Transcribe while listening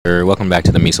Welcome back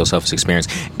to the MeSoSelfish experience.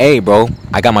 Hey, bro,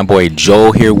 I got my boy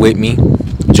Joel here with me.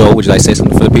 Joel, would you like to say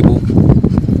something for the people?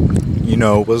 You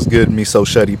know, what's good,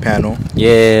 MeSoShuddy panel?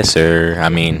 Yes, sir. I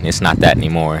mean, it's not that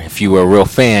anymore. If you were a real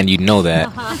fan, you'd know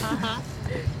that. I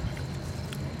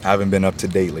haven't been up to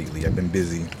date lately. I've been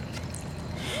busy.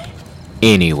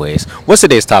 Anyways, what's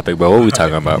today's topic, bro? What are we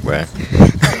talking about, bro?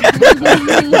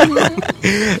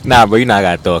 Nah, bro, you know I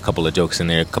gotta throw a couple of jokes in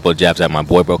there, a couple of jabs at my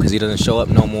boy, bro, because he doesn't show up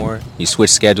no more. He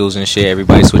switched schedules and shit.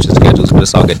 Everybody switches schedules, but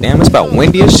it's all good. Damn, it's about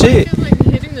windy as shit.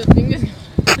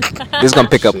 This is gonna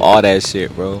pick up all that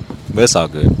shit, bro. But it's all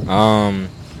good.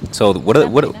 So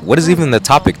what is even the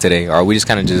topic today? Or are we just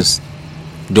kind of just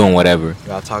doing whatever?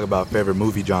 Gotta talk about favorite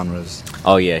movie genres.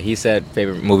 Oh yeah, he said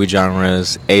favorite movie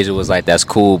genres. Asia was like, that's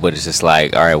cool, but it's just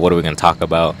like, all right, what are we gonna talk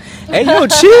about? Hey, yo,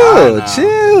 chill.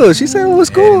 She said it was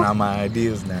cool. Hating on my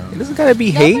ideas now. It doesn't gotta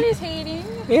be hate. Nobody's hating.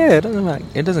 Yeah, it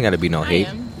doesn't gotta be no hate.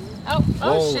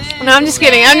 Oh shit. No, I'm just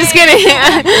kidding. Don't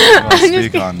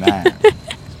speak on that.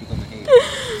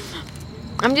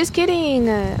 I'm just kidding.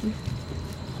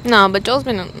 No, but Joel's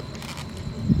been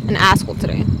an asshole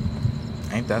today.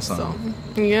 Ain't that something?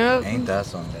 Yep. Ain't that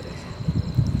something?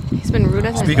 He's been rude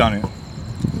as Speak on it.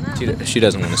 She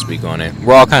doesn't want to speak on it.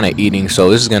 We're all kind of eating, so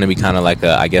this is gonna be kind of like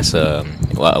a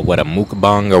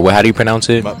mukbang, or how do you pronounce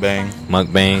it?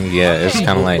 Mukbang. Yeah, it's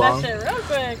kind of like. That shit real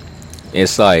quick.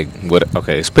 It's like what?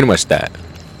 Okay, it's pretty much that.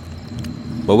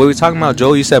 But what we talking about,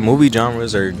 Joel? You said movie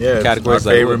genres or categories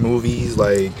my like favorite what? movies,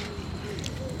 like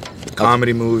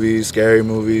comedy movies, scary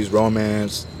movies,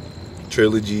 romance,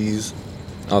 trilogies.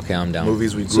 Okay, I'm down.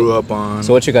 Movies we grew up on.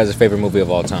 So what's your guys' favorite movie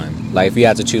of all time? Like, if you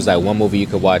had to choose like one movie you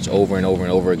could watch over and over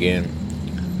and over again,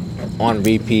 on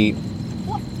repeat,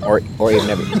 or even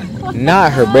never.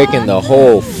 Not her breaking the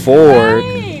whole fork.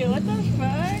 Hey, what the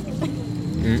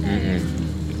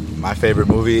fuck? My favorite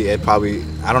movie, I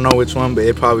don't know which one, but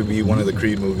it'd probably be one of the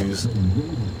Creed movies.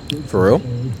 For real?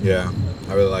 Yeah,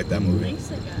 I really like that movie.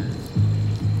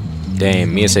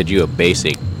 Damn, Mia said you a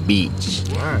basic beach.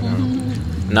 Alright,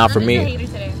 Not for me.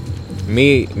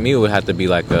 Me would have to be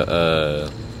like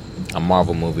a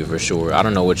Marvel movie for sure. I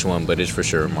don't know which one, but it's for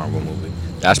sure a Marvel movie.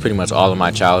 That's pretty much all of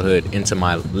my childhood into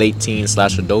my late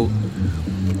teen/adult.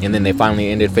 And then they finally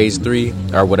ended phase 3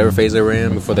 or whatever phase they were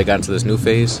in before they got into this new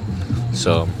phase.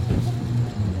 So,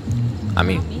 I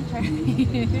mean,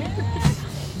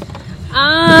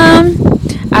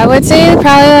 I would say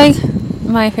probably like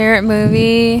my favorite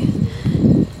movie.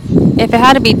 If it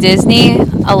had to be Disney,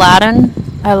 Aladdin.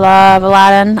 I love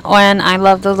Aladdin, and I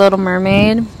love The Little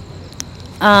Mermaid.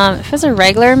 If it was a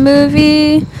regular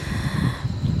movie,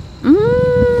 yeah.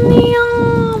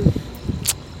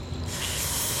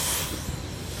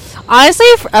 Honestly,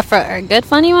 for a good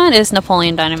funny one is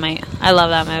Napoleon Dynamite. I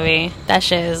love that movie. That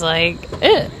shit is like,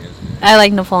 I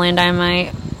like Napoleon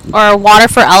Dynamite. Or Water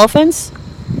for Elephants.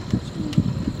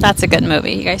 That's a good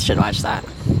movie. You guys should watch that.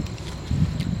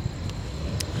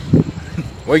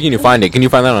 where can you find it? Can you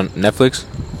find that on Netflix?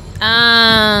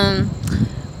 I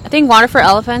think Water for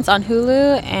Elephants on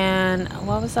Hulu, and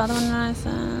what was the other one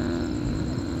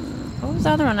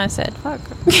I said? Fuck.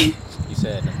 You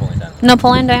said Napoleon Dynamite.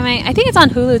 Napoleon Dynamite. I think it's on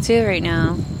Hulu too right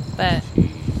now. But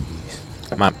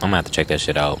I'm gonna have to check that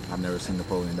shit out. I've never seen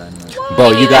Napoleon Dynamite.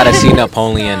 Bro, you gotta see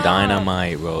Napoleon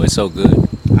Dynamite, bro. It's so good.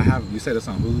 I have. You said it's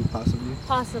on Hulu, possibly.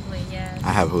 Possibly, yes.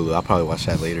 I have Hulu. I'll probably watch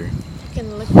that later. you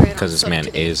can look for it. Because this man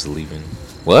is leaving.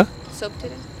 What? Soap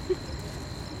Today.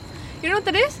 You know what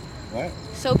that is? What?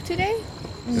 Soap Today?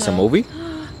 Is this a movie?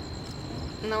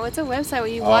 No, it's a website where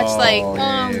you watch like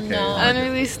not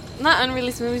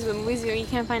unreleased movies, but movies you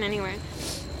can't find anywhere.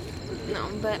 No,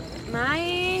 but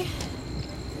my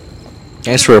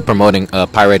Thanks for promoting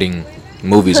pirating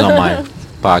movies on my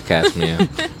podcast, man.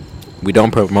 We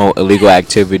don't promote illegal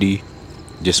activity.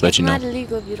 Just let you know. It's not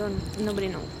illegal if you don't. Nobody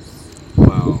knows.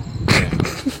 Wow.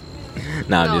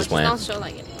 Nah, No, I'm just playing. Don't show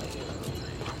like it.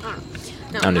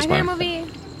 No, I'm just my playing. favorite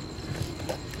movie.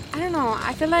 I don't know.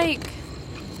 I feel like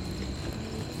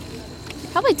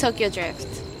probably Tokyo Drift,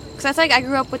 because that's like I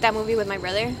grew up with that movie with my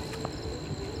brother,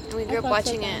 and we grew up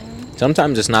watching it.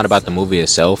 Sometimes it's not about the movie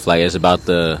itself. Like, it's about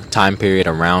the time period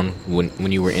around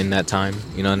when you were in that time.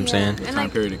 You know what I'm saying? The And time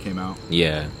like period it came out.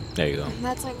 Yeah. There you go.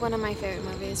 that's like one of my favorite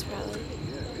movies, probably.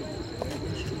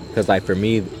 Because, like, for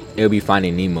me, it would be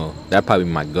Finding Nemo. That'd probably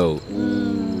be my GOAT.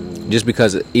 Just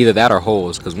because either that or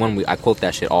Holes. Because one, I quote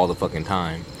that shit all the fucking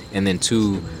time. And then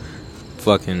two,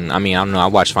 I don't know. I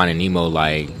watch Finding Nemo,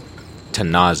 like, to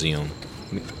nauseum.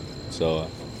 So,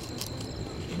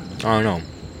 I don't know.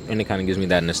 And it kind of gives me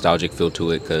that nostalgic feel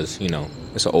to it. Because, you know,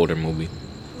 it's an older movie.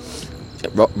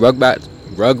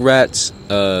 Rugrats,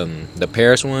 the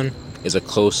Paris one, is a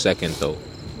close second, though.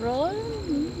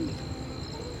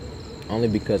 Only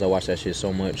because I watched that shit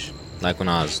so much, like when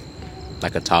I was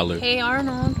like a toddler. Hey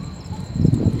Arnold.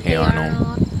 Hey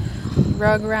Arnold.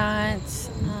 Rugrats.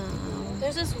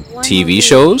 There's this one TV movie.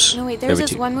 shows? No, wait. There's Favorite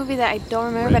this TV. one movie that I don't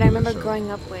remember, but I remember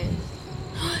growing up with.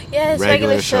 Yes,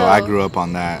 Regular show. I grew up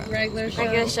on that. Regular show.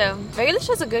 Regular show. Regular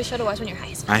show's a good show to watch when you're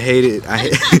high school. I hated. I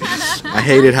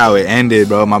hated how it ended,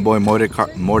 bro. My boy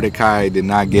Mordecai did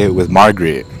not get with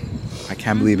Margaret. I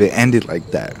can't believe it ended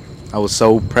like that. I was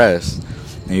so pressed.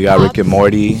 And you got Rick and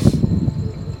Morty.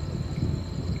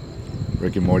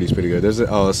 Rick and Morty's pretty good. There's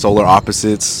Solar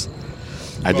Opposites.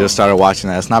 I just started watching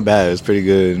that. It's not bad. It's pretty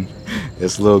good.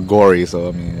 It's a little gory, so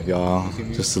I mean, if y'all,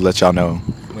 just to let y'all know.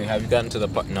 Wait, have you gotten to the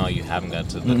part? No, you haven't gotten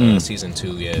to the season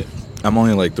 2 yet. I'm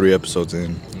only like 3 episodes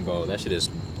in. Bro, that shit is...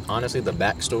 Honestly, the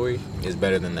backstory is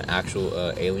better than the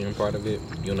actual alien part of it.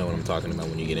 You'll know what I'm talking about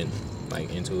when you get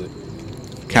into it.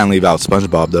 Can't leave out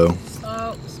SpongeBob, though.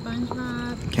 Oh,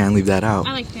 SpongeBob. Can't leave that out.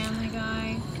 I like Family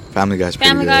Guy. Family Guy's pretty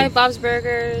Family good. Guy, Bob's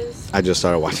Burgers. I just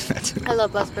started watching that, too. I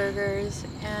love Bob's Burgers.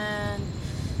 And,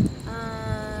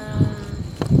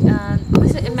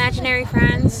 what's it? Imaginary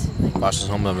Friends. Boston's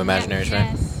Home of Imaginary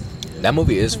Friend. Yes. That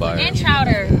movie is fire. And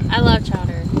Chowder. I love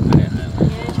Chowder.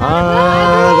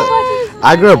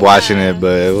 I grew up watching it,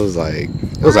 but it was alright.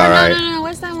 No.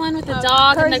 What's that one with the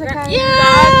dog and the girl? Yeah.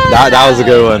 That was a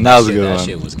good one. That was a good That one.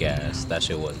 shit was gas. That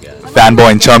shit was gas.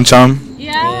 Fanboy and Chum Chum.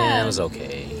 Yeah, it was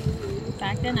okay.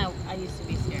 Back then, I used to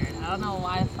be scared. I don't know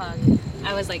why the fuck.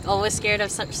 I was like always scared of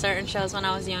certain shows when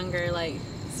I was younger. Like,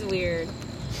 it's weird.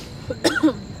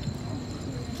 I'm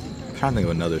trying to think of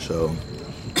another show.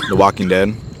 The Walking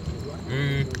Dead.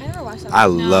 I never watched that. I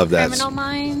love that. Criminal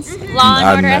Minds, Law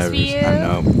and Order, SVU. I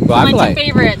know. But I My feel two like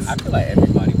favorites. I feel like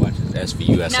everybody watches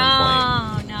SVU at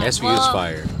some point. No. SVU Well, is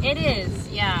fire. It is,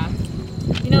 yeah.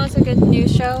 You know what's a good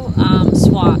news show?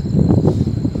 SWAT.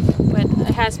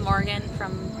 It has Morgan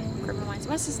from Criminal Minds.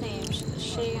 What's his name?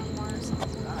 Shay Moore or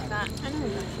something like that. I don't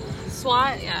know.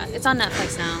 SWAT, yeah. It's on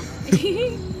Netflix now.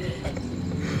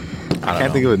 I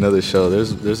can't think of another show.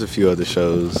 There's a few other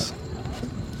shows,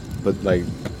 but like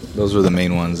those were the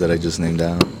main ones that I just named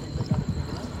down.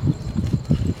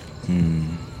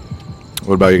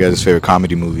 What about your guys' favorite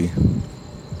comedy movie?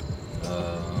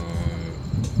 I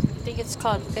think it's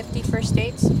called 50 First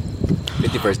Dates.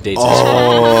 50 First Dates.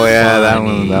 Oh yeah, that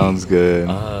funny. one's good.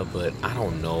 But I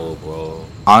don't know, bro.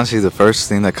 Honestly, the first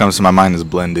thing that comes to my mind is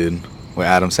Blended with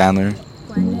Adam Sandler.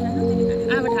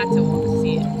 I would have to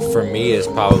see it. For me, it's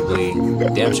probably...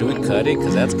 Damn, should we cut it?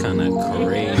 Because that's kind of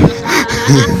crazy.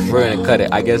 We're going to cut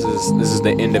it. I guess this is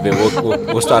the end of it.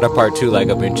 We'll start a part 2 like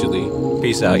eventually.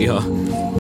 Peace out, y'all.